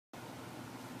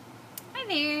Hi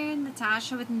there,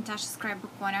 Natasha with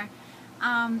natasha'ScrapbooKorner.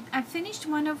 I finished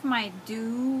one of my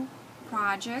do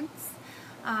projects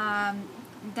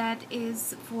that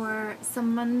is for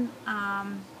someone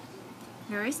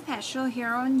very special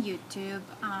here on YouTube,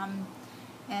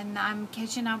 and I'm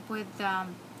catching up with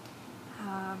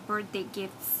birthday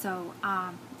gifts. So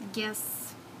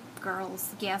guess,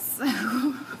 girls, guess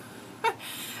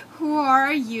who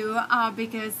are you?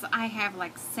 Because I have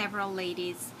like several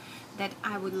ladies that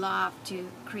I would love to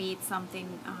create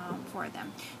something for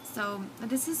them. So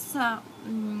this is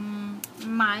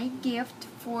my gift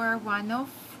for one of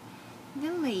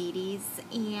the ladies,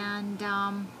 and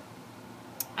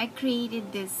I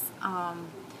created this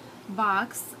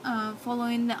box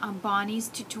following Bonnie's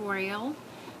tutorial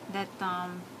that how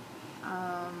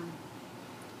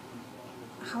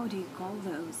do you call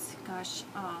those? Gosh,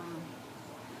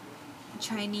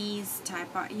 Chinese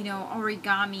type of,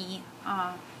 origami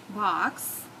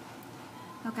box.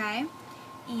 Okay,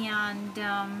 and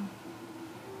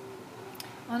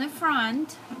on the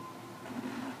front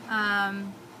I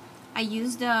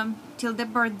used till the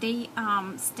birthday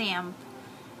stamp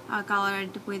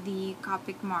colored with the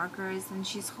Copic markers, and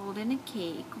she's holding a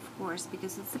cake, of course,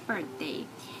 because it's a birthday.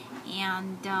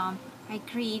 And I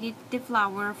created the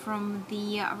flower from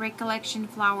the recollection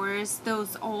flowers,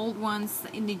 those old ones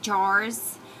in the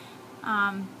jars.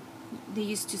 They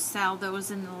used to sell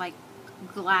those in like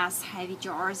glass heavy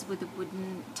jars with the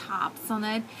wooden tops on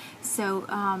it. So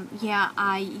yeah,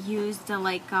 I used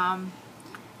like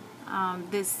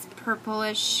this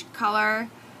purplish color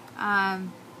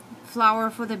flower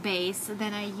for the base.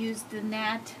 Then I used the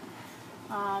net.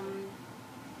 I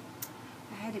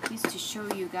had a piece to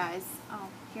show you guys. Oh,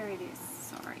 here it is.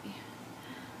 Sorry.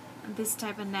 This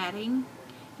type of netting,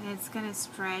 and it's kind of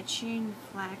stretchy and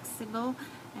flexible,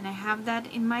 and I have that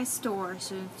in my store,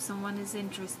 so if someone is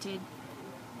interested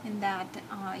in that,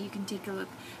 you can take a look.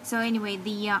 So anyway,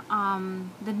 the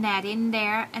net in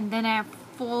there, and then I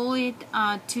folded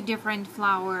two different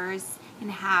flowers in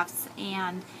halves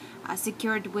and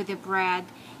secured with the bread,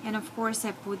 and of course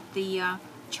I put the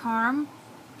charm,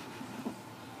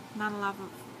 not enough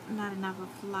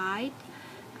of light,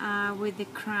 with the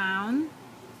crown,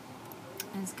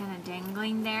 and it's kind of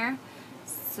dangling there.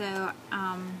 So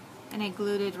and I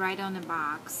glued it right on the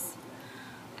box.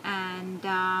 And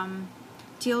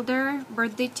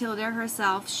birthday Tilda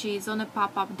herself, she's on the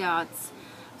pop-up dots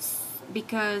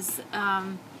because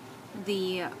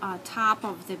the top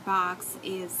of the box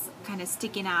is kind of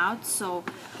sticking out, so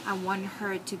I want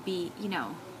her to be,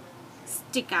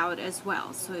 stick out as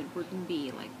well, so it wouldn't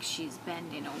be like she's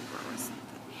bending over or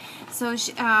something. So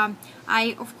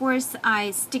of course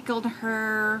I stickled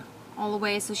her all the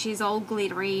way, so she's all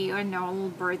glittery and all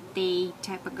birthday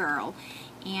type of girl.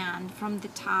 And from the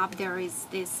top there is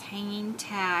this hanging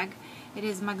tag. It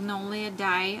is Magnolia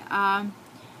Die,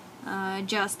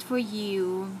 just for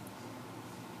you.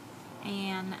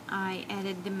 And I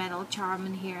added the metal charm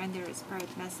in here, and there is a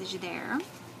bright message there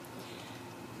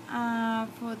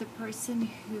for the person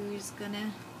who's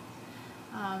gonna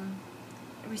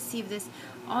receive this.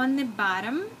 On the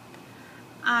bottom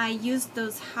I used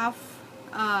those half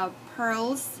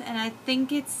pearls, and I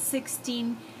think it's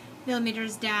 16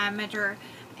 millimeters diameter,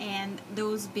 and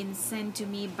those been sent to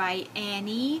me by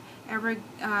Annie, Ever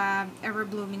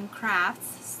Blooming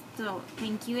Crafts. So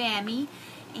thank you, Amy.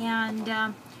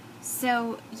 And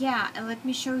so yeah, let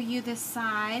me show you the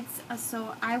sides.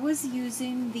 So I was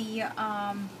using the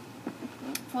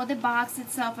for the box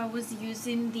itself, I was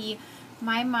using the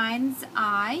My Mind's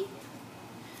Eye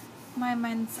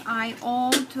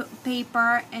old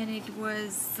paper, and it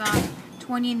was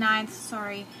 29th,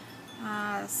 sorry,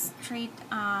 straight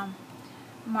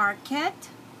market.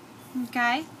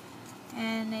 Okay,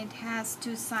 and it has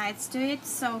two sides to it.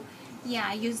 So yeah,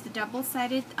 I used the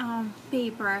double-sided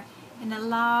paper, and I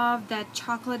love that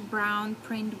chocolate brown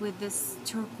print with this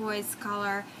turquoise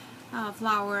color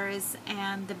flowers,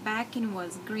 and the backing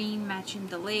was green matching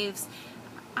the leaves.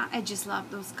 I just love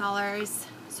those colors.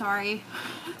 Sorry.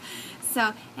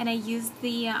 So, and I used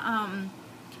the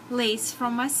lace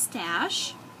from my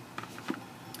stash,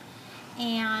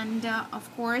 and of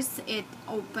course it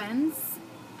opens,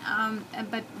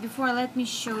 but before, let me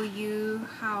show you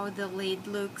how the lid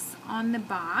looks on the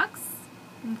box.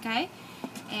 Okay,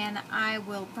 and I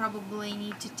will probably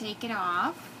need to take it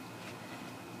off.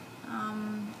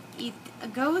 It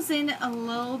goes in a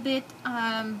little bit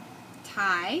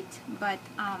tight, but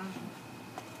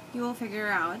you will figure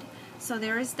out. So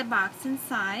there is the box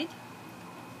inside.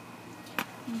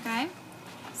 Okay,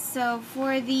 so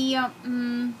for the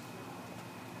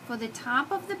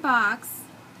top of the box,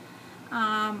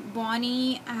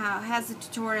 Bonnie has a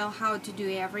tutorial how to do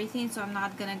everything, so I'm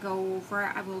not gonna go over.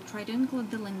 I will try to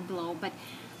include the link below, but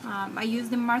I use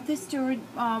the Martha Stewart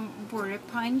border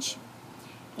punch,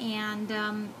 and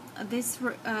this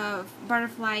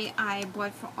butterfly I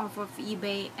bought off of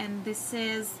eBay, and this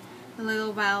is the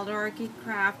little Wild Orchid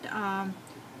Craft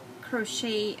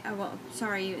crochet,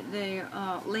 the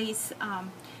lace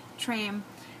trim,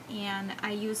 and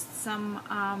I used some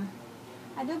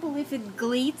I do believe it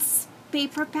Glitz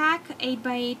paper pack,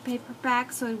 8x8 paper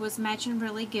pack, so it was matching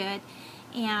really good.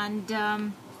 And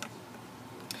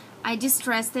I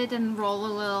distressed it and rolled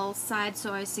a little side,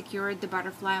 so I secured the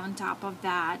butterfly on top of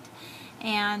that.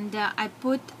 And I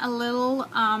put a little,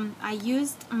 I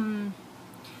used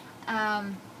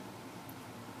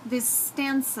this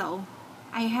stencil.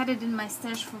 I had it in my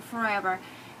stash for forever,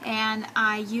 and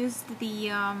I used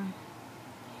the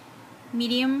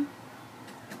medium,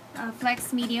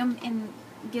 flex medium, and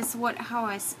guess what, how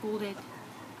I spooled it.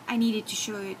 I needed to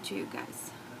show it to you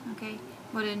guys. Okay,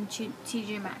 but in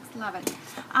TJ Maxx, love it.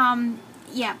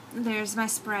 Yeah, there's my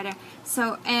spreader.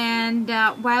 So, and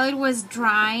while it was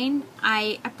drying,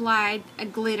 I applied a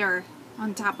glitter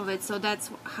on top of it, so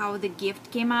that's how the gift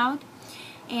came out.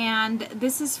 And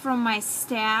this is from my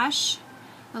stash,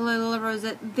 a little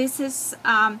rosette. This is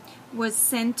was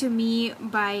sent to me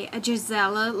by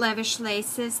Gisela, Lavish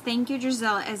Laces. Thank you,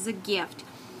 Gisela, as a gift.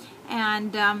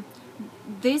 And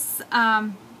this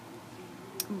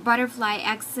butterfly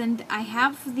accent, I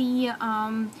have the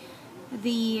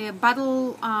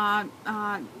bottle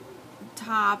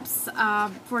tops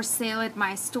for sale at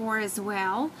my store as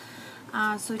well.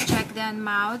 So check them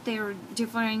out. They're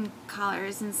different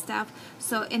colors and stuff.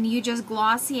 So, and you just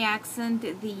glossy accent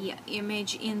the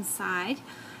image inside.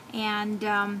 And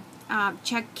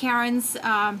check Karen's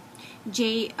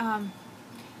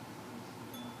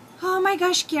oh my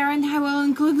gosh, Karen, I will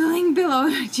include the link below.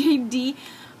 JD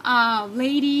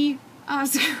lady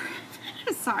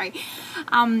sorry.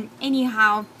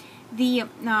 Anyhow, the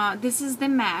this is the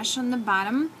mesh on the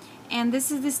bottom, and this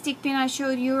is the stick pin I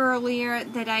showed you earlier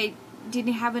that I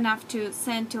didn't have enough to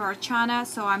send to Archana,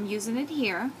 so I'm using it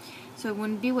here so it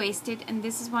wouldn't be wasted. And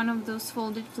this is one of those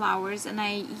folded flowers, and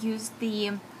I used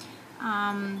the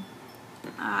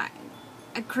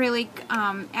acrylic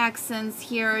accents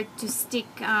here to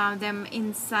stick them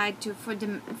inside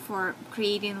for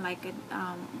creating like a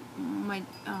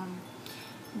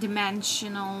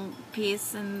dimensional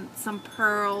piece, and some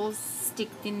pearls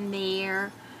sticked in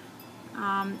there,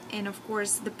 and of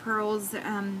course the pearls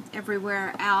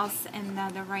everywhere else, and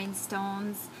the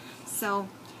rhinestones. So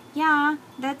yeah,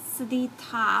 that's the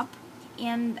top.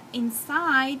 And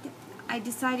inside I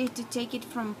decided to take it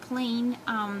from plain.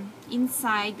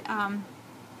 Inside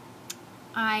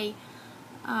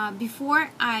before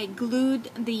I glued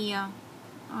the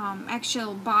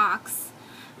actual box,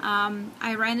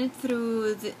 I ran it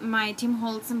through my Tim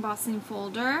Holtz embossing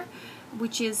folder,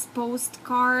 which is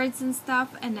postcards and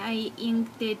stuff, and I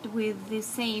inked it with the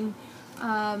same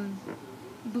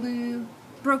blue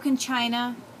broken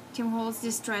china Tim Holtz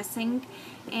distressing,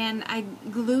 and I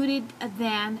glued it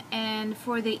then. And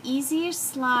for the easier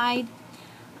slide,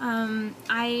 on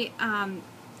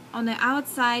the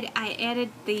outside I added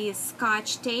the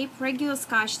Scotch tape, regular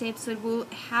Scotch tape, so it will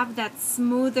have that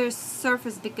smoother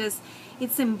surface because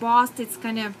it's embossed, it's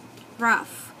kind of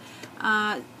rough.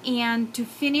 And to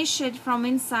finish it from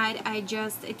inside, I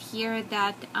just adhered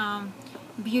that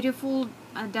beautiful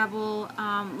double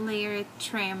layered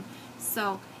trim.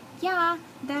 So yeah,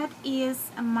 that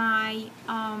is my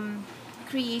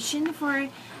creation for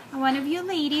one of you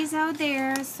ladies out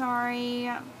there. Sorry,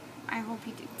 I hope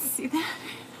you didn't see that.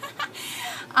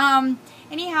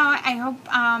 Anyhow, I hope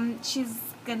she's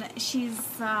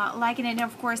liking it.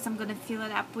 Of course, I'm gonna fill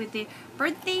it up with the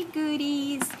birthday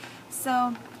goodies.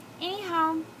 So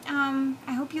anyhow,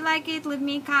 I hope you like it. Leave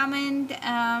me a comment.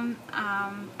 I'll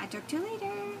talk to you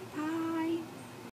later. Bye.